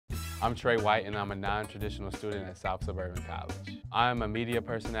I'm Trey White, and I'm a non-traditional student at South Suburban College. I'm a media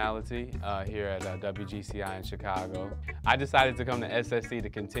personality here at WGCI in Chicago. I decided to come to SSC to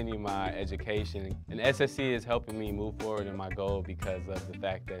continue my education, and SSC is helping me move forward in my goal because of the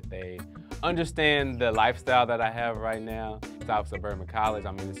fact that they understand the lifestyle that I have right now. South Suburban College,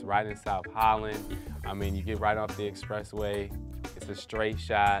 I mean, it's right in South Holland. I mean, you get right off the expressway. It's a straight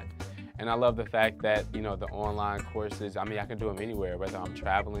shot. And I love the fact that, you know, the online courses, I mean, I can do them anywhere, whether I'm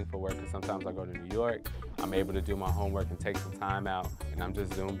traveling for work, because sometimes I go to New York, I'm able to do my homework and take some time out, and I'm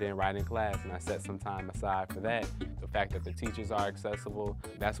just zoomed in right in class, and I set some time aside for that. The fact that the teachers are accessible,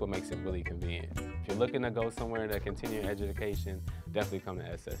 that's what makes it really convenient. If you're looking to go somewhere to continue your education, definitely come to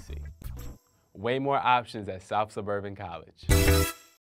SSC. Way more options at South Suburban College.